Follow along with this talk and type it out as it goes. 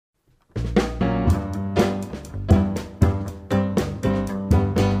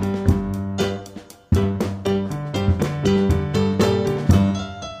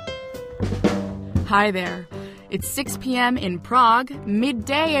Hi there. It's 6 p.m. in Prague,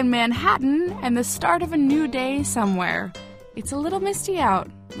 midday in Manhattan, and the start of a new day somewhere. It's a little misty out.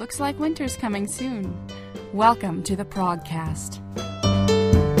 Looks like winter's coming soon. Welcome to the Praguecast.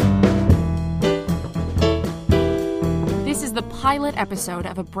 This is the pilot episode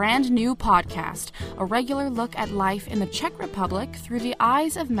of a brand new podcast, a regular look at life in the Czech Republic through the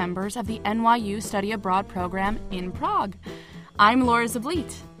eyes of members of the NYU Study Abroad program in Prague. I'm Laura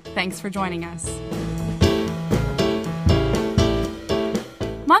Zablit. Thanks for joining us.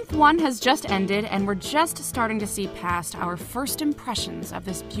 Month 1 has just ended, and we're just starting to see past our first impressions of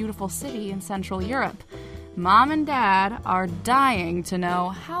this beautiful city in Central Europe. Mom and Dad are dying to know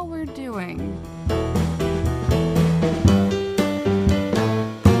how we're doing.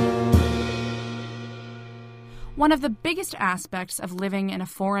 One of the biggest aspects of living in a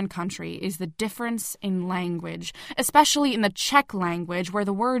foreign country is the difference in language, especially in the Czech language, where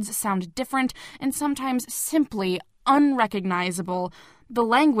the words sound different and sometimes simply unrecognizable. The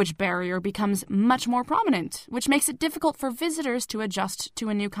language barrier becomes much more prominent, which makes it difficult for visitors to adjust to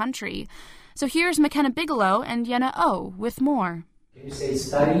a new country. So here's McKenna Bigelow and Jenna O with more. Can you say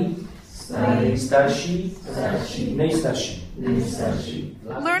starý, starší, nejstarší?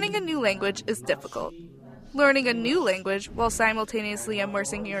 Learning a new language is difficult. Learning a new language while simultaneously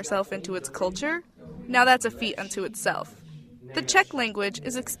immersing yourself into its culture? Now that's a feat unto itself. The Czech language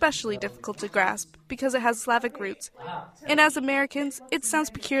is especially difficult to grasp because it has Slavic roots, and as Americans, it sounds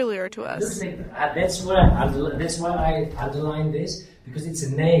peculiar to us. That's why I underline this, because it's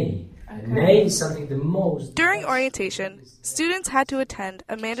a nay. A nay is something the most... During orientation, students had to attend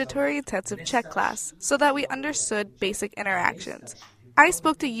a mandatory intensive Czech class so that we understood basic interactions. I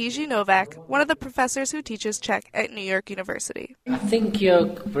spoke to Jiří Novak, one of the professors who teaches Czech at New York University. I think you're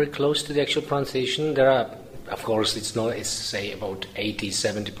very close to the actual pronunciation. There are, of course, it's say about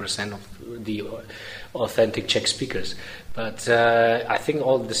 80-70% of the authentic Czech speakers. But I think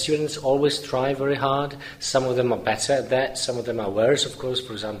all the students always try very hard. Some of them are better at that. Some of them are worse, of course.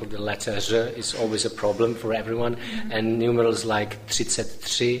 For example, the letter R is always a problem for everyone. And numerals like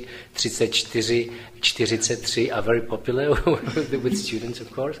 33, 34, 43 are very popular with students,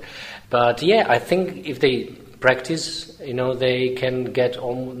 of course. But yeah, I think if they practice, they can get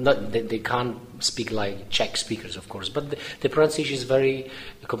they can't speak like Czech speakers, of course, but the pronunciation is very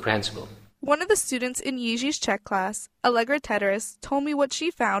comprehensible. One of the students in Jiří's Czech class, Allegra Teteris, told me what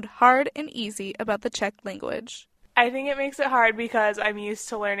she found hard and easy about the Czech language. I think it makes it hard because I'm used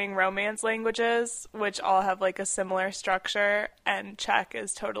to learning Romance languages, which all have like a similar structure, and Czech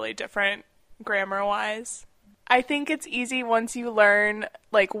is totally different grammar-wise. I think it's easy once you learn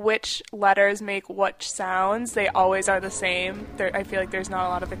like which letters make which sounds. They always are the same. I feel like there's not a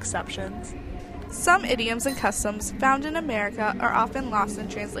lot of exceptions. Some idioms and customs found in America are often lost in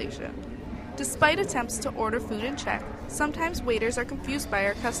translation. Despite attempts to order food in Czech, sometimes waiters are confused by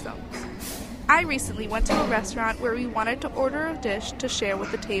our customs. I recently went to a restaurant where we wanted to order a dish to share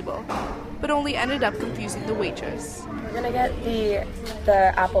with the table, but only ended up confusing the waitress. We're gonna get the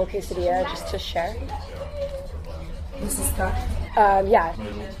apple quesadilla just to share. This is that? Yeah.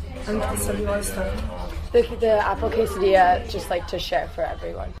 And quesadilla is that? The apple quesadilla just like to share for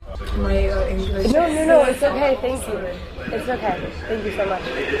everyone. My English. No, it's okay, thank you. It's okay, thank you so much.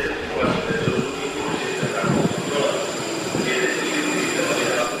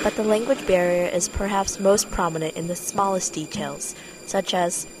 But the language barrier is perhaps most prominent in the smallest details, such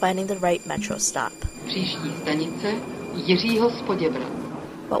as finding the right metro stop. Příští stanice Jiřího z Poděbrad.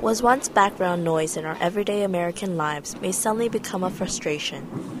 What was once background noise in our everyday American lives may suddenly become a frustration.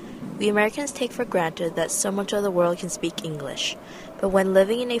 We Americans take for granted that so much of the world can speak English, but when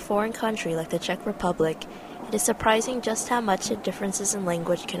living in a foreign country like the Czech Republic, it is surprising just how much the differences in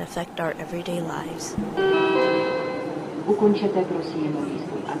language can affect our everyday lives. Ukončete prosím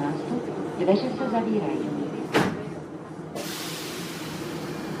výstup a nástup, dveře se zavírají.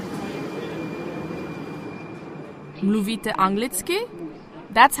 Mluvíte anglicky?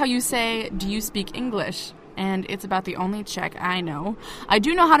 That's how you say, do you speak English? And it's about the only Czech I know. I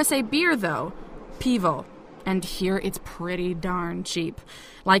do know how to say beer, though. Pivo. And here it's pretty darn cheap.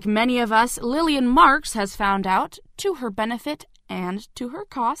 Like many of us, Lillian Marks has found out, to her benefit and to her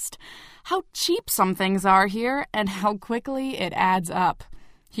cost, how cheap some things are here and how quickly it adds up.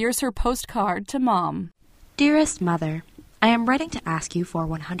 Here's her postcard to Mom. Dearest Mother, I am writing to ask you for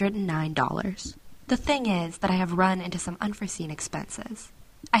 $109. The thing is that I have run into some unforeseen expenses.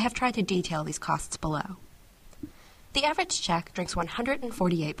 I have tried to detail these costs below. The average Czech drinks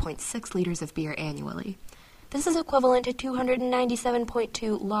 148.6 liters of beer annually. This is equivalent to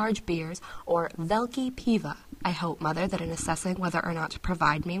 297.2 large beers, or Velké piva. I hope, Mother, that in assessing whether or not to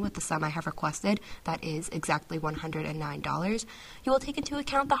provide me with the sum I have requested, that is exactly $109, you will take into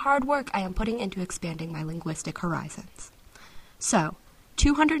account the hard work I am putting into expanding my linguistic horizons. So,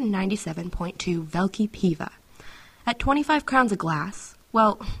 297.2 Velké piva. At 25 crowns a glass,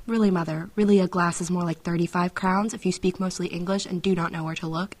 well, really, Mother, really a glass is more like 35 crowns if you speak mostly English and do not know where to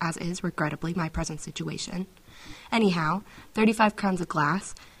look, as is, regrettably, my present situation. Anyhow, 35 crowns a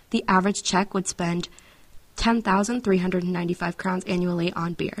glass, the average Czech would spend 10,395 crowns annually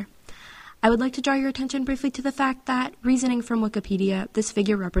on beer. I would like to draw your attention briefly to the fact that, reasoning from Wikipedia, this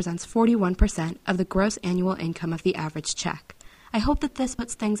figure represents 41% of the gross annual income of the average Czech. I hope that this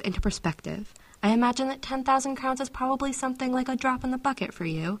puts things into perspective. I imagine that 10,000 crowns is probably something like a drop in the bucket for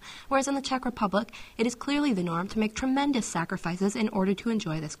you, whereas in the Czech Republic, it is clearly the norm to make tremendous sacrifices in order to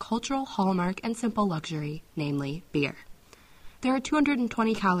enjoy this cultural hallmark and simple luxury, namely beer. There are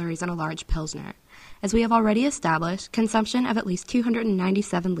 220 calories in a large Pilsner. As we have already established, consumption of at least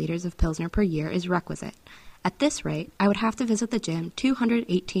 297 liters of Pilsner per year is requisite. At this rate, I would have to visit the gym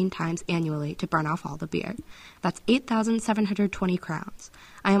 218 times annually to burn off all the beer. That's 8,720 crowns.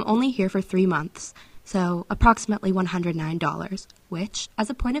 I am only here for 3 months, so approximately $109, which, as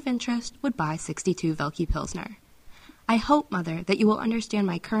a point of interest, would buy 62 Velké Pilsner. I hope, Mother, that you will understand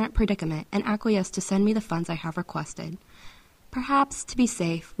my current predicament and acquiesce to send me the funds I have requested. Perhaps, to be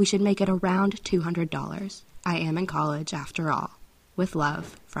safe, we should make it around $200. I am in college, after all. With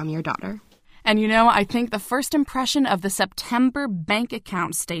love, from your daughter. And you know, I think the first impression of the September bank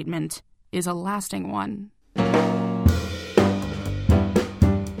account statement is a lasting one.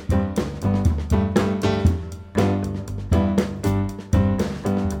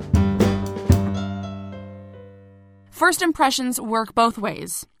 First impressions work both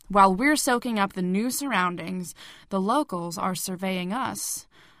ways. While we're soaking up the new surroundings, the locals are surveying us.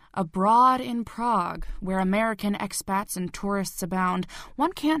 Abroad in Prague, where American expats and tourists abound,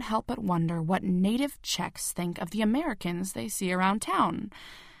 one can't help but wonder what native Czechs think of the Americans they see around town.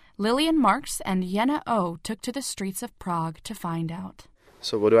 Lillian Marks and Jenna O took to the streets of Prague to find out.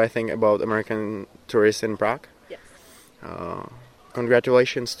 So what do I think about American tourists in Prague? Yes.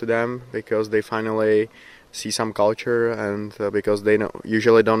 Congratulations to them, because they finally see some culture, and because they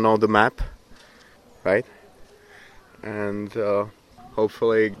usually don't know the map, right? And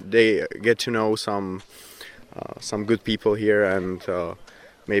hopefully they get to know some good people here, and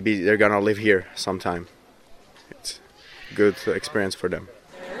maybe they're gonna live here sometime. It's a good experience for them.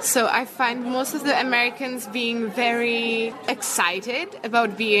 So I find most of the Americans being very excited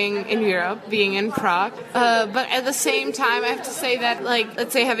about being in Europe, being in Prague. But at the same time, I have to say that, like,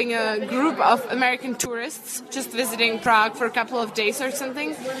 let's say having a group of American tourists just visiting Prague for a couple of days or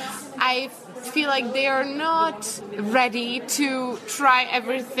something, I feel like they are not ready to try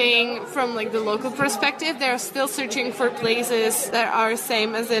everything from like the local perspective. They're still searching for places that are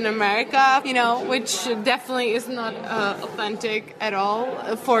same as in America, you know, which definitely is not authentic at all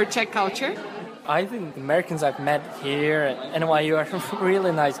for Czech culture. I think the Americans I've met here at NYU are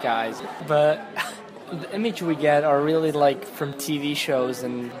really nice guys, but the image we get are really like from TV shows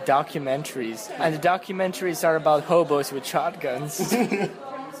and documentaries. And the documentaries are about hobos with shotguns.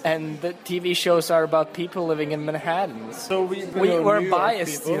 And the TV shows are about people living in Manhattan. So we're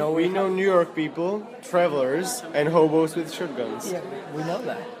biased, people. You know. We know New York people, travelers, and hobos with shotguns. Yeah, we know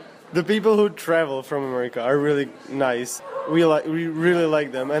that. The people who travel from America are really nice. We really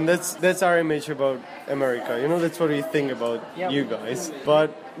like them, and that's our image about America. You know, that's what we think about you guys. But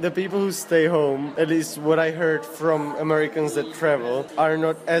the people who stay home, at least what I heard from Americans that travel, are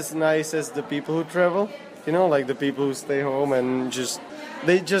not as nice as the people who travel. You know, like the people who stay home and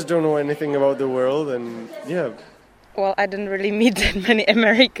they just don't know anything about the world, and yeah. Well, I didn't really meet that many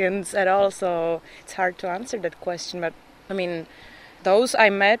Americans at all, so it's hard to answer that question. But, I mean, those I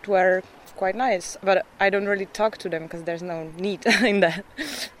met were quite nice, but I don't really talk to them because there's no need in that.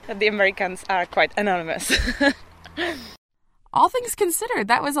 The Americans are quite anonymous. All things considered,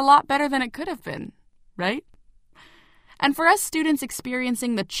 that was a lot better than it could have been, right? And for us students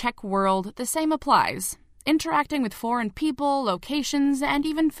experiencing the Czech world, the same applies. Interacting with foreign people, locations, and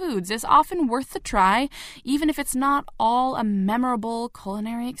even foods is often worth the try, even if it's not all a memorable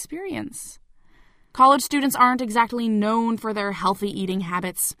culinary experience. College students aren't exactly known for their healthy eating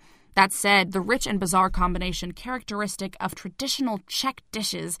habits. That said, the rich and bizarre combination characteristic of traditional Czech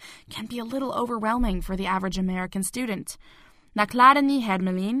dishes can be a little overwhelming for the average American student. Nakládaný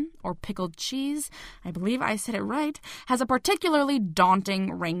hermelín, or pickled cheese, I believe I said it right, has a particularly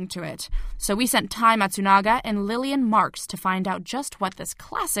daunting ring to it. So we sent Tai Matsunaga and Lillian Marks to find out just what this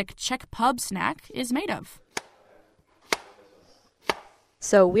classic Czech pub snack is made of.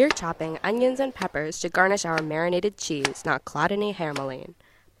 So we're chopping onions and peppers to garnish our marinated cheese, nakladany hermelin.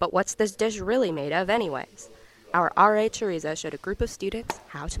 But what's this dish really made of anyways? Our RA Teresa showed a group of students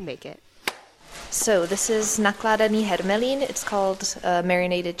how to make it. So this is nakladany hermelin. It's called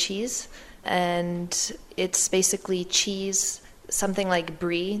marinated cheese, and it's basically cheese, something like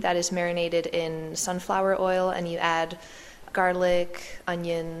brie, that is marinated in sunflower oil, and you add garlic,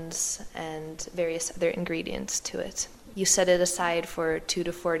 onions, and various other ingredients to it. You set it aside for 2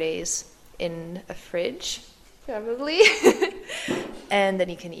 to 4 days in a fridge, probably, and then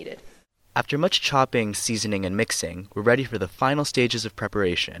you can eat it. After much chopping, seasoning, and mixing, we're ready for the final stages of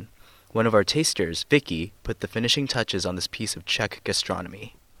preparation. One of our tasters, Vicky, put the finishing touches on this piece of Czech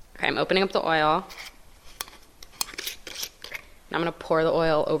gastronomy. Okay, I'm opening up the oil. Now I'm going to pour the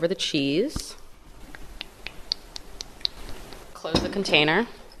oil over the cheese. Close the container.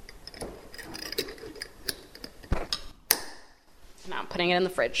 Now I'm putting it in the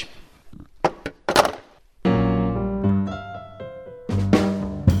fridge.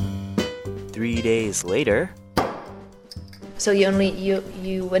 3 days later. So you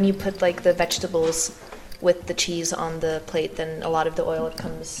when you put like the vegetables with the cheese on the plate, then a lot of the oil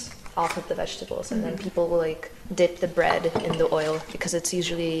comes off of the vegetables, and then people will like dip the bread in the oil because it's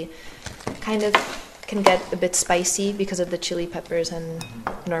usually kind of can get a bit spicy because of the chili peppers and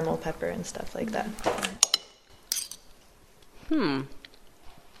normal pepper and stuff like that.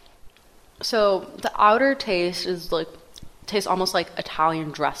 So the outer taste tastes almost like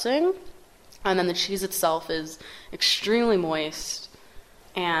Italian dressing, and then the cheese itself is extremely moist,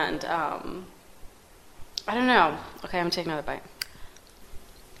 and I don't know. Okay, I'm gonna take another bite.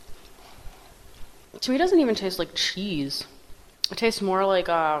 To me, it doesn't even taste like cheese. It tastes more like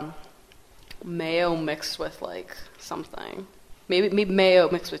mayo mixed with like something. Maybe mayo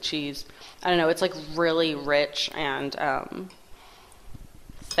mixed with cheese. I don't know. It's like really rich and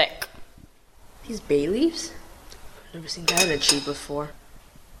thick. These bay leaves? I've never seen that in a cheese before.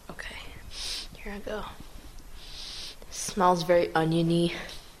 Okay, here I go. It smells very oniony.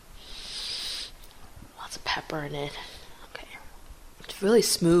 Lots of pepper in it. Okay. It's really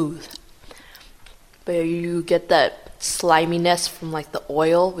smooth. But you get that sliminess from like the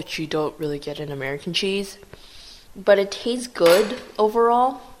oil, which you don't really get in American cheese. But it tastes good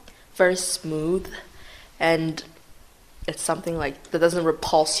overall. Very smooth. And it's something like that doesn't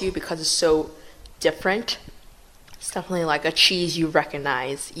repulse you because it's so different. It's definitely like a cheese you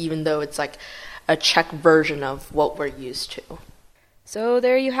recognize, even though it's like a Czech version of what we're used to. So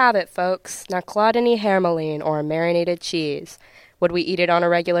there you have it, folks. Nakladany hermelin, or marinated cheese. Would we eat it on a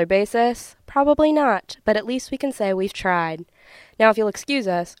regular basis? Probably not, but at least we can say we've tried. Now, if you'll excuse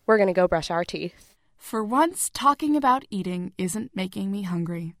us, we're going to go brush our teeth. For once, talking about eating isn't making me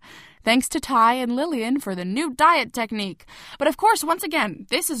hungry. Thanks to Ty and Lillian for the new diet technique. But of course, once again,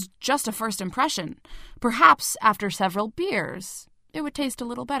 this is just a first impression. Perhaps after several beers, it would taste a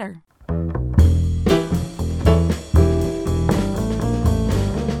little better.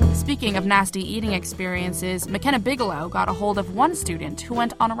 Speaking of nasty eating experiences, McKenna Bigelow got a hold of one student who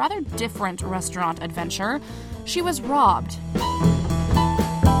went on a rather different restaurant adventure. She was robbed.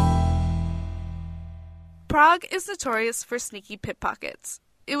 Prague is notorious for sneaky pickpockets.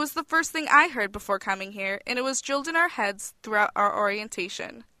 It was the first thing I heard before coming here, and it was drilled in our heads throughout our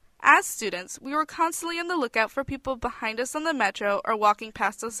orientation. As students, we were constantly on the lookout for people behind us on the metro or walking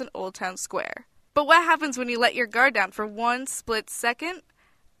past us in Old Town Square. But what happens when you let your guard down for one split second?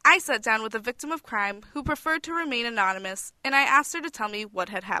 I sat down with a victim of crime who preferred to remain anonymous, and I asked her to tell me what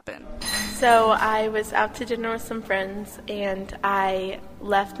had happened. So I was out to dinner with some friends, and I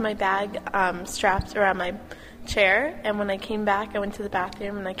left my bag strapped around my chair, and when I came back, I went to the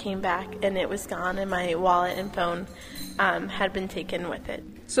bathroom, and I came back, and it was gone, and my wallet and phone had been taken with it.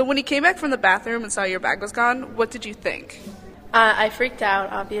 So when you came back from the bathroom and saw your bag was gone, what did you think? I freaked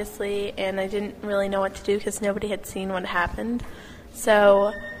out, obviously, and I didn't really know what to do because nobody had seen what happened.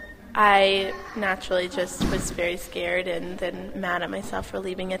 So I naturally just was very scared and then mad at myself for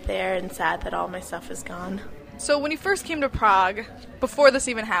leaving it there and sad that all my stuff was gone. So when you first came to Prague, before this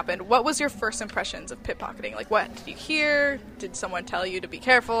even happened, what was your first impressions of pickpocketing? Like, what did you hear? Did someone tell you to be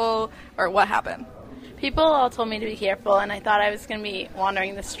careful? Or what happened? People all told me to be careful, and I thought I was going to be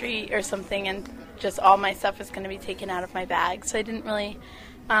wandering the street or something and just all my stuff was going to be taken out of my bag. So I didn't really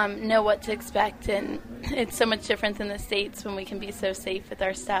know what to expect, and it's so much different than the States when we can be so safe with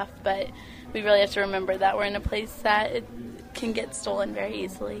our stuff, but we really have to remember that we're in a place that it can get stolen very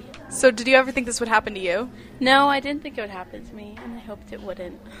easily. So did you ever think this would happen to you? No, I didn't think it would happen to me, and I hoped it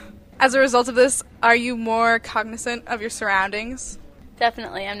wouldn't. As a result of this, are you more cognizant of your surroundings?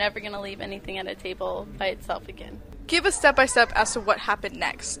 Definitely. I'm never going to leave anything at a table by itself again. Give a step-by-step as to what happened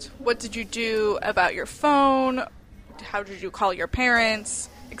next. What did you do about your phone? How did you call your parents,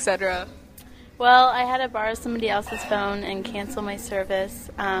 etc.? Well, I had to borrow somebody else's phone and cancel my service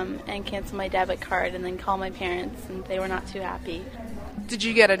and cancel my debit card and then call my parents, and they were not too happy. Did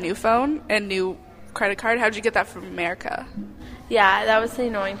you get a new phone and new credit card? How did you get that from America? Yeah, that was the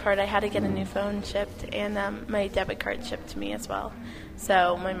annoying part. I had to get a new phone shipped and my debit card shipped to me as well.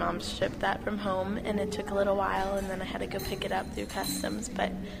 So my mom shipped that from home, and it took a little while, and then I had to go pick it up through customs, but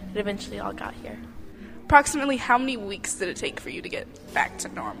it eventually all got here. Approximately how many weeks did it take for you to get back to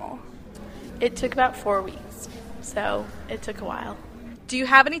normal? It took about 4 weeks, so it took a while. Do you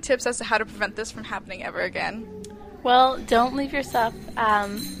have any tips as to how to prevent this from happening ever again? Well, don't leave your stuff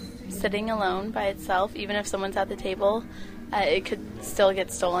sitting alone by itself, even if someone's at the table. It could still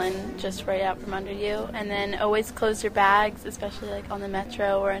get stolen just right out from under you. And then always close your bags, especially like on the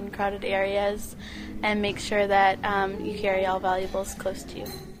metro or in crowded areas, and make sure that you carry all valuables close to you.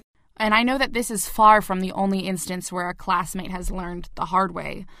 And I know that this is far from the only instance where a classmate has learned the hard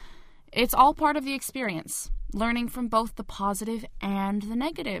way. It's all part of the experience, learning from both the positive and the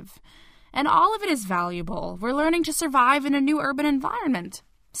negative. And all of it is valuable. We're learning to survive in a new urban environment.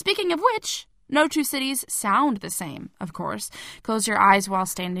 Speaking of which, no two cities sound the same, of course. Close your eyes while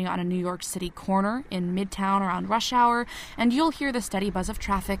standing on a New York City corner in Midtown around rush hour, and you'll hear the steady buzz of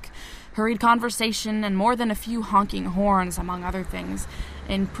traffic, hurried conversation, and more than a few honking horns, among other things.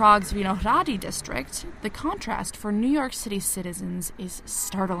 In Prague's Vinohrady district, the contrast for New York City citizens is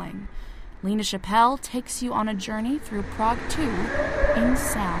startling. Lena Chappelle takes you on a journey through Prague 2 in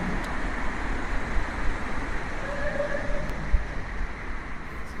sound.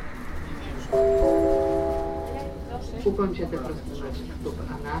 Ukončete prosím váš vstup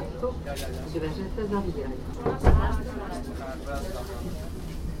a nástup, dveře se zavírají.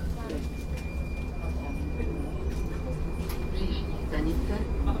 Příští stanice,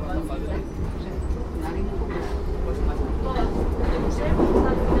 přestup na linku.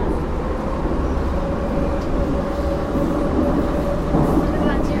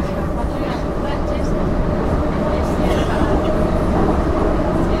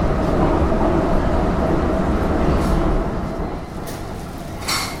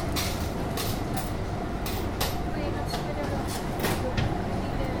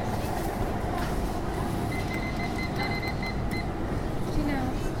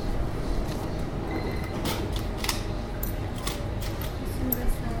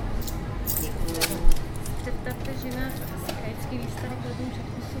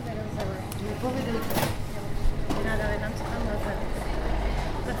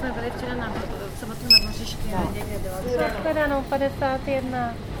 Shledanou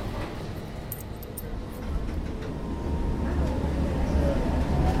 51.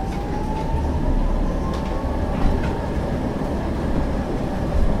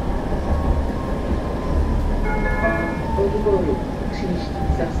 Odboru příští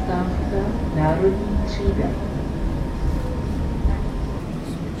zastávka Národní třída.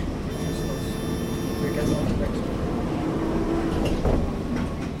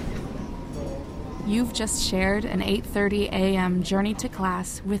 You've just shared an 8:30 a.m. journey to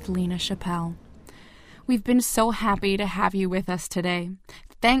class with Lena Chappelle. We've been so happy to have you with us today.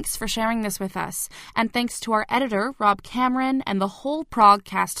 Thanks for sharing this with us, and thanks to our editor, Rob Cameron, and the whole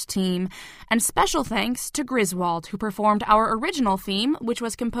Progcast team, and special thanks to Griswold, who performed our original theme, which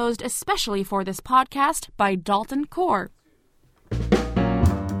was composed especially for this podcast by Dalton Core.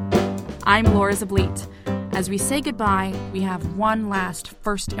 I'm Laura Zablit. As we say goodbye, we have one last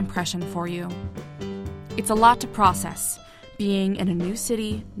first impression for you. It's a lot to process, being in a new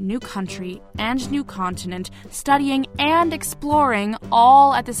city, new country, and new continent, studying and exploring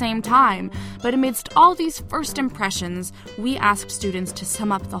all at the same time. But amidst all these first impressions, we asked students to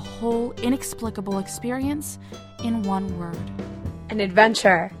sum up the whole inexplicable experience in one word. An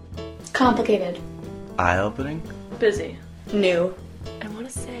adventure. Complicated. Eye-opening. Busy. New. I want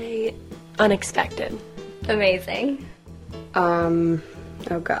to say unexpected. Amazing. Oh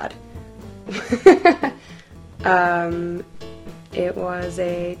God. It was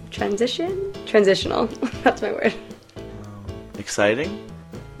a transitional. That's my word. Exciting.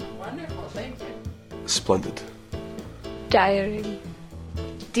 Wonderful, thank you. Splendid. Tiring.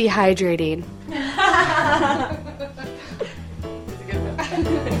 Dehydrating.